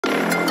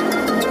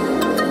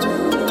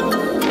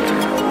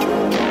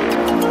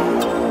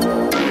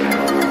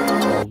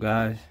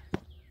guys,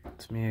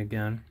 it's me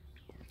again.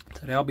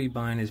 Today I'll be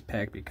buying this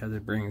pack because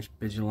it brings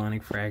vigilante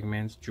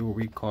fragments,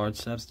 jewelry,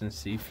 cards, substance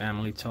C,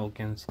 family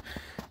tokens,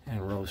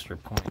 and roaster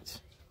points.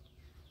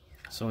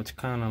 So it's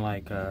kind of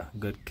like a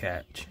good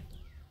catch.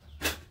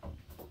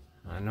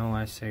 I know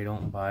I say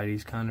don't buy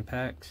these kind of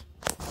packs,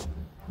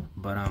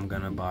 but I'm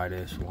gonna buy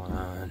this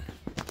one.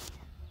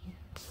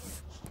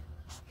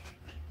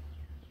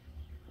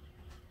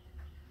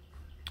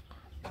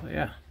 So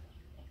yeah,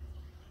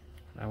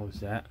 that was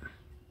that.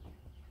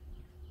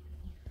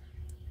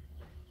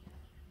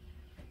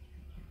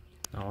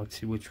 Now let's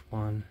see which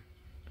one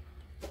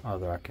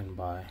other I can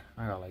buy.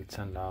 I got like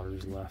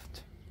 $10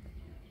 left.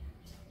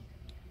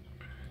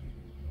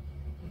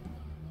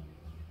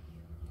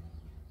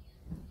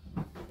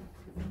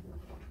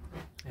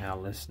 Now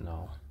let's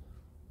know.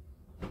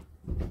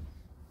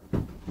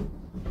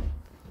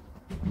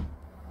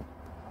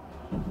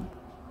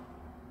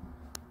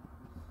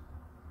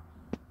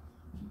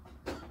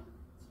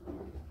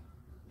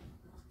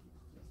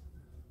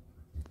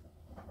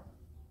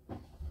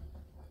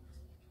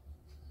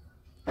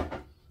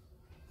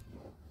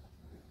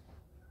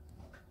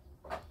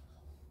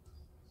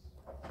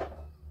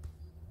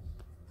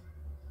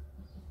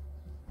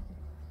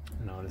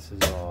 No, this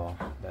is all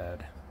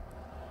bad.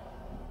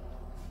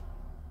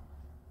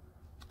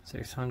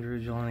 600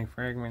 vigilante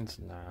fragments?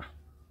 Nah.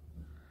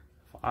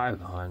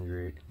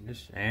 500.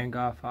 This and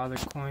Godfather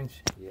coins?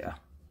 Yeah.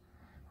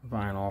 I'm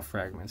buying all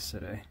fragments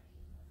today.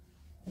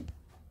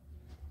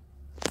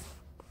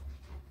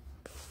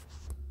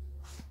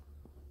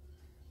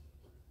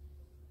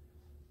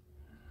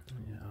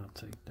 Yeah, I'll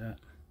take that.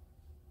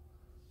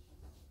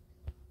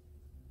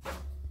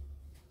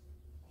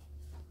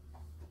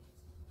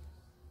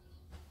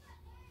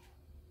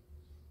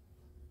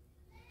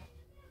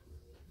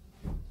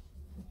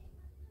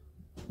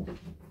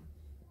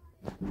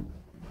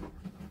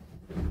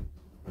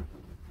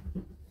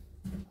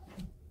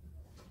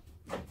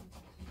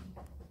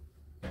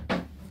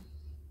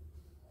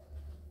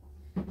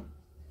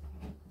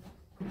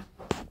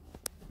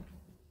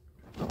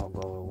 I'll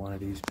go with one of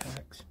these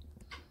packs.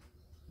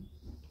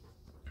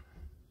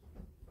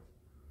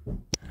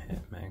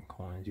 Hitman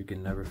coins. You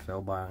can never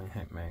fail buying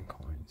Hitman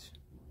coins.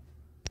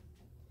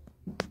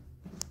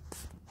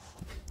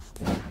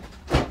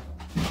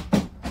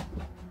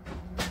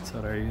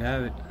 So there you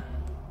have it.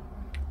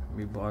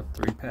 We bought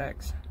 3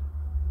 packs.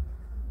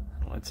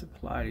 Let's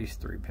apply these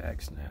 3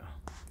 packs now.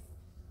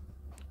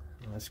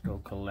 Let's go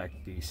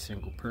collect these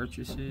single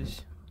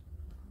purchases.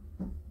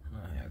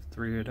 I have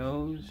 3 of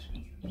those.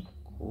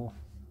 Cool.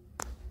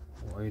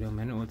 Wait a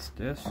minute, what's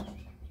this?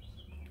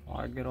 Oh,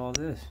 I get all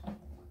this.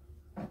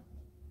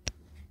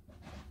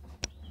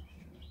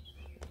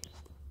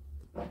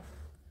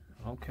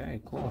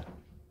 Okay, cool.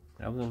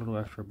 That was a little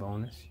extra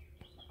bonus.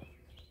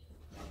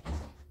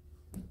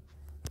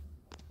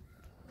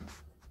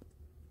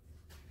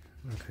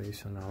 Okay,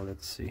 so now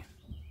let's see.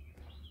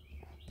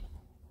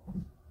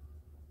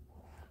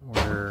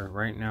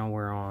 Right now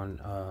we're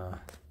on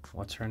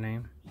what's her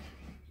name?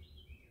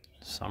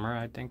 Summer,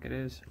 I think it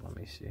is. Let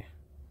me see.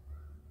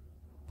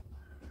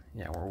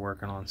 Yeah, we're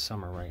working on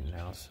Summer right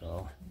now,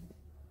 so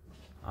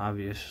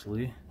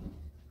obviously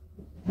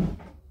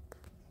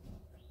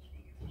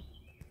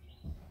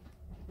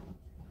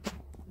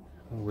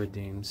we'll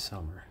redeem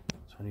Summer.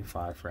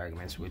 25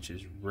 fragments, which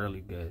is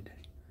really good.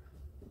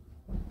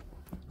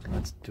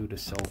 Let's do the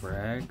silver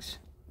eggs.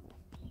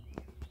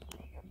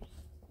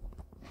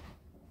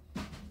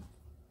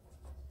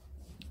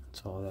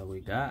 That's all that we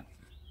got.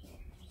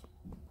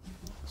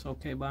 It's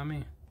okay by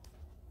me.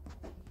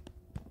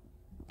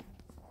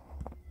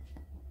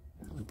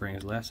 It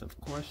brings less, of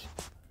course.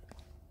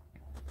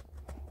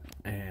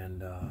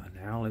 And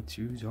now let's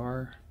use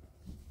our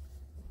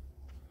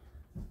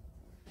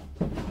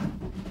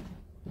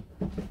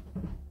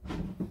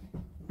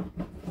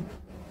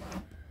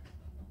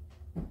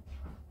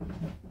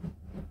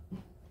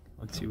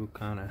let's see what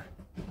kind of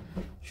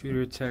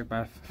shooter attack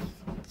by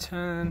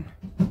 10.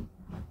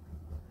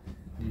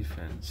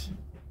 Defense.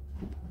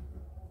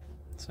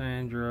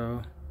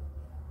 Sandro.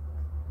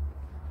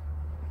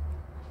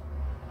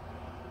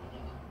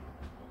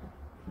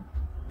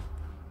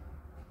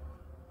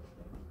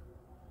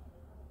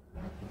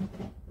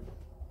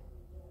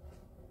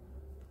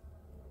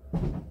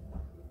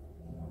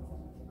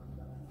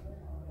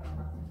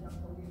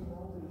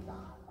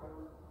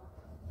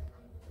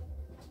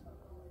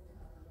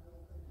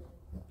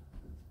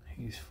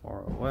 He's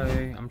far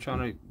away. I'm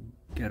trying to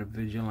get a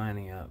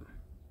vigilante up.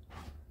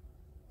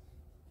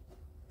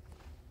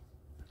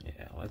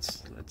 Yeah,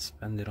 let's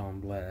spend it on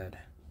Blad.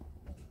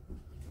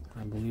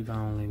 I believe I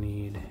only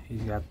need,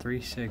 he's got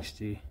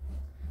 360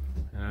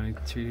 and I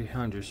need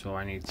 300, so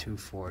I need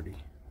 240.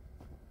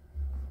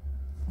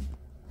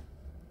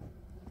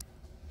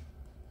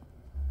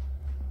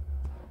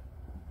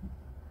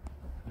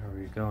 There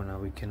we go. Now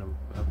we can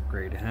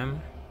upgrade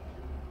him.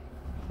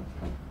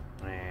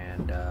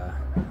 And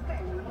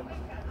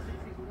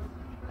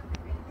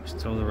just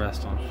throw the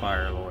rest on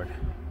Fire Lord.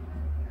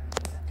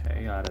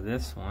 Okay, out of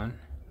this one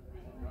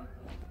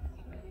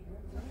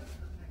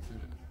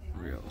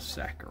Real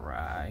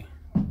Sakurai.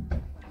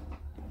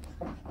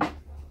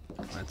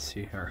 Let's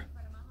see her.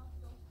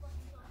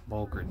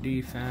 Bulker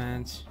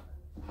defense.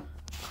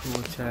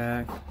 Cool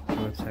attack.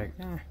 Cool attack.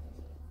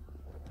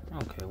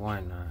 Okay, why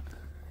not?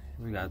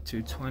 We got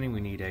 220, we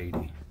need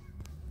 80.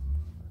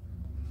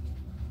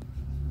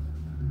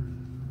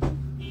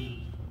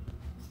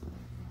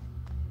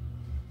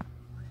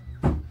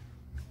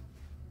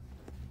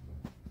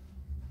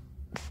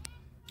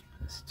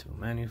 That's too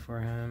many for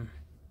him.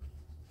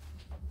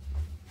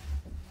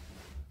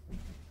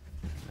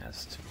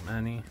 That's too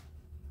many.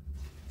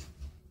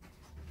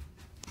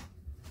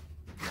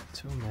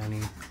 Too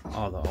many.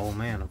 Oh, the old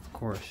man, of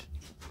course.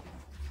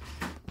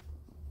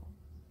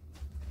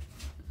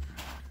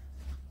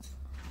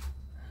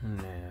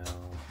 Now,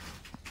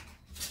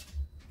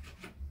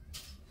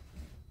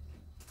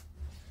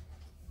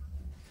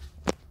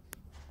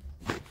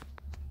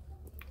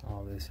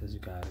 all this has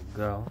got to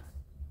go.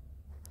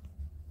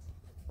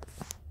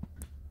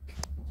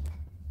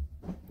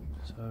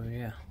 So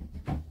yeah,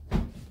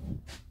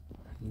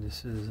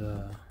 this is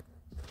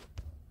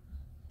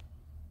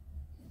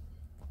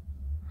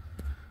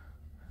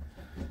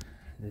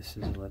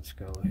let's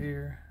go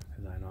here,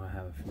 because I know I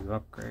have a few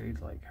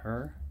upgrades like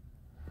her.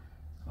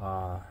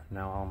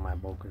 Now all my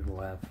bulkers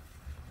will have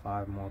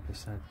 5% more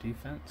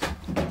defense.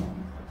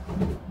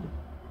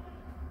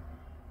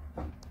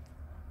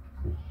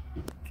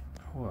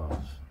 Who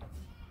else?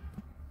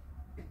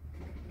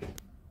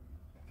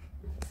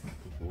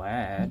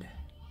 Lad.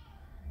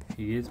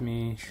 He gives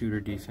me shooter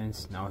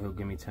defense. Now he'll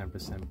give me 10%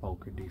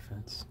 bulker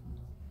defense.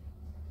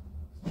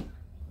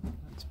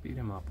 Let's beat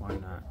him up. Why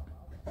not?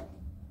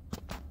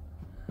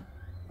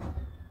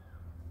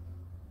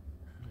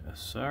 Yes,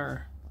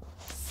 sir.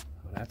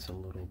 Well, that's a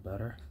little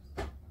better.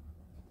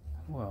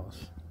 Who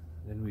else?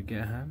 Did we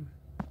get him?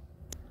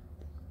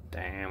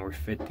 Damn, we're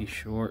 50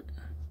 short.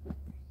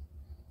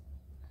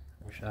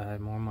 Wish I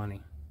had more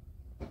money.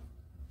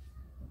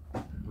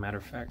 Matter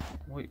of fact,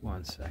 wait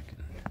 1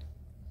 second.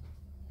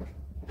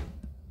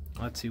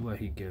 Let's see what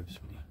he gives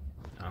me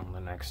on the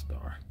next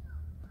star.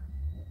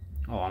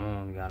 Oh, I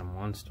only got him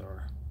 1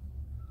 star.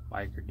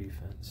 Biker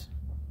defense.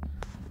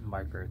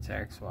 Biker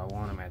attack, so I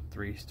want him at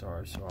 3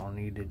 stars. So I'll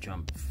need to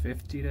jump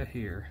 50 to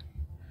here.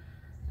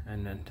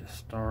 And then to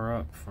star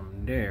up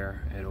from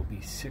there, it'll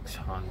be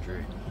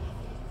 600.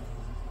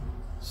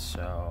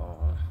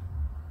 So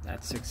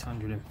that's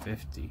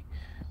 650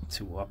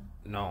 to up.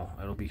 No,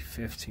 it'll be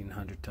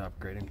 1500 to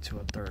upgrade him to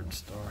a 3rd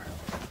star.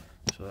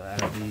 So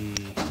that'll be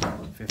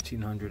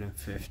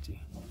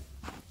 1550.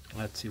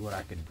 Let's see what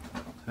I can do.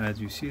 So as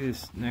you see,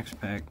 this next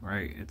pack,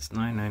 right, it's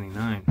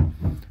 $9.99,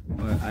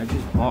 but I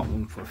just bought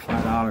one for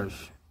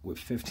 $5 with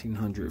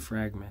 1500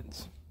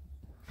 fragments.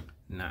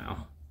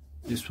 Now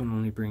this one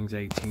only brings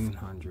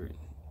 1800.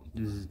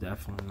 This is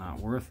definitely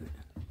not worth it.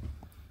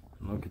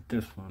 Look at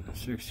this one,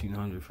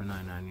 1600 for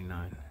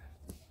 $9.99.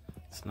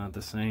 It's not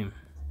the same,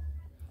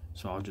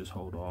 so I'll just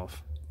hold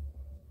off.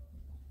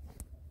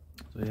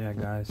 So yeah,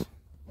 guys,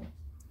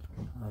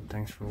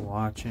 thanks for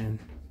watching,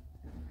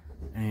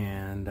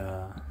 and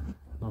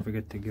don't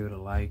forget to give it a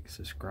like,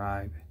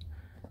 subscribe,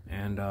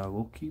 and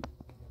we'll keep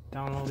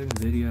downloading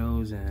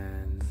videos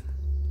and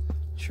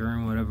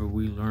sharing whatever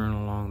we learn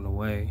along the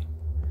way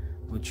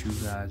with you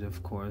guys,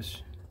 of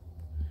course,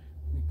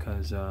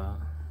 because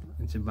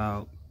it's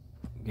about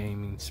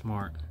gaming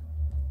smart.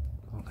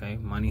 Okay,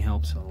 money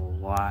helps a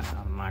lot,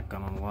 I'm not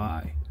gonna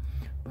lie,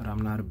 but I'm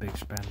not a big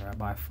spender. I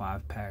buy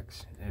 5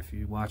 packs. If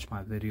you watch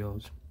my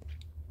videos,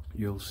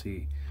 you'll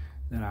see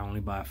that I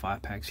only buy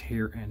 5 packs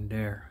here and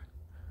there.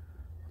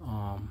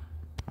 I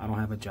don't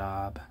have a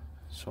job,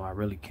 so I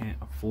really can't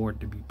afford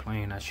to be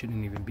playing. I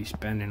shouldn't even be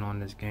spending on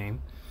this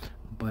game,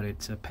 but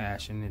it's a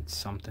passion. It's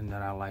something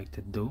that I like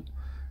to do,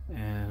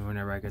 and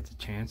whenever I get the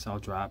chance, I'll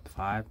drop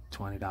 $5,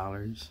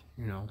 $20,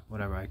 you know,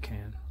 whatever I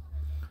can.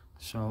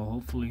 So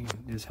hopefully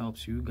this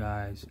helps you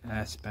guys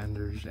as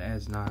spenders,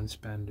 as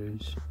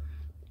non-spenders,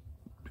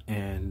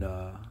 and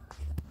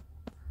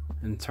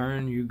in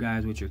turn, you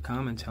guys with your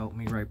comments help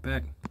me right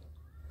back.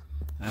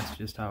 That's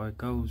just how it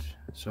goes.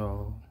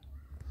 So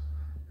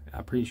I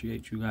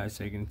appreciate you guys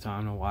taking the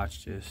time to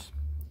watch this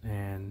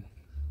and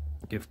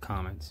give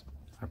comments.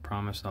 I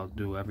promise I'll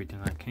do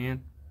everything I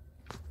can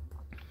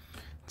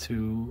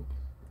to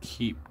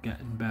keep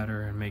getting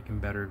better and making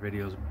better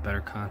videos,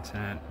 better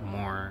content,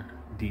 more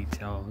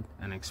detailed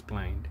and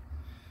explained.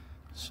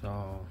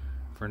 So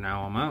for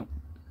now, I'm out.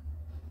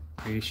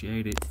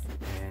 Appreciate it,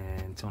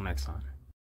 and until next time.